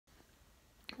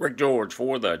Rick George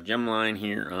for the Gem Line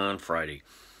here on Friday,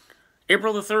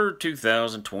 April the 3rd,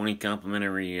 2020.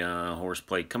 Complimentary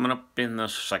horseplay coming up in the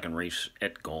second race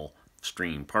at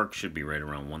Gulfstream Park. Should be right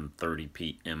around 1:30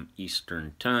 p.m.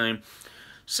 Eastern Time.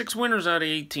 6 winners out of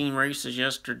 18 races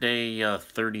yesterday,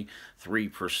 33%.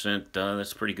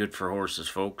 That's pretty good for horses,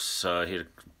 folks. Hit a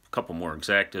couple more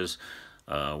exactas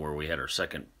where we had our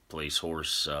second place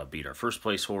horse beat our first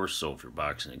place horse. So if you're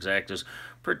boxing exactas,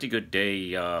 pretty good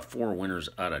day. 4 winners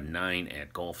out of 9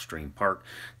 at Gulfstream Park.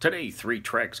 Today, 3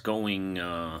 tracks going. We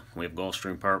have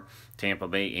Gulfstream Park, Tampa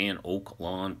Bay, and Oak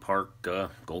Lawn Park.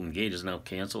 Golden Gate is now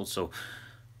canceled, so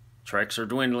tracks are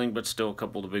dwindling, but still a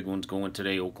couple of the big ones going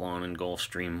today. Oak Lawn and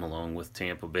Gulfstream along with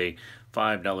Tampa Bay.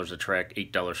 $5 a track,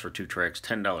 $8 for 2 tracks,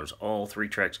 $10 all 3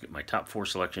 tracks. Get my top 4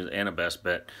 selections and a best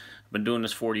bet. I've been doing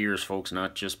this 40 years, folks,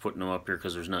 not just putting them up here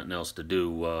because there's nothing else to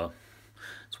do.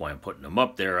 That's why I'm putting them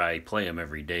up there. I play them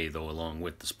every day, though, along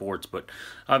with the sports. But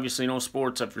obviously no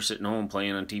sports if you're sitting home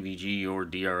playing on TVG or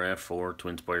DRF or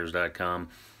twinspires.com.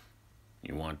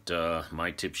 You want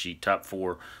my tip sheet, top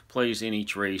 4 plays in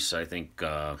each race. I think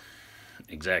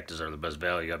exactas are the best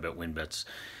value. I bet win bets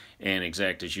and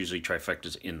exactas usually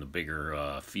trifectas in the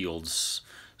bigger fields.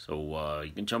 So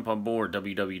you can jump on board,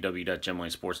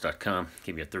 www.gemlinesports.com.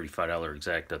 Give you a $35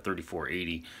 exacta,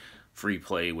 $34.80 free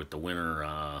play with the winner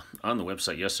on the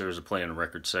website. Yes, there is a play in the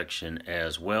record section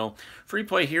as well. Free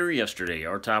play here yesterday.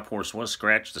 Our top horse was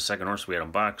scratched. The second horse we had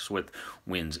on box with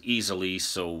wins easily,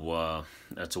 so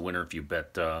that's a winner if you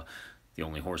bet the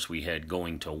only horse we had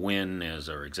going to win as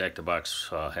our exacta box.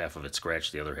 Half of it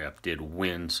scratched, the other half did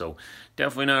win, so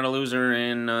definitely not a loser.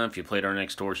 And if you played our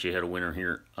next horse, you had a winner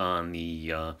here on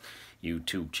the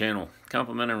YouTube channel.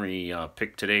 Complimentary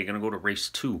pick today. Going to go to race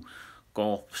 2.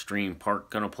 Gulfstream Park,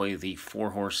 going to play the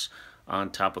 4 horse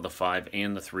on top of the 5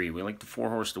 and the 3. We like the 4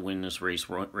 horse to win this race.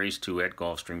 Race 2 at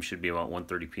Gulfstream should be about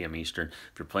 1:30 p.m. Eastern.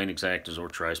 If you're playing exactas or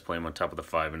tries, play them on top of the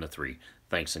 5 and the 3.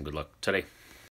 Thanks and good luck today.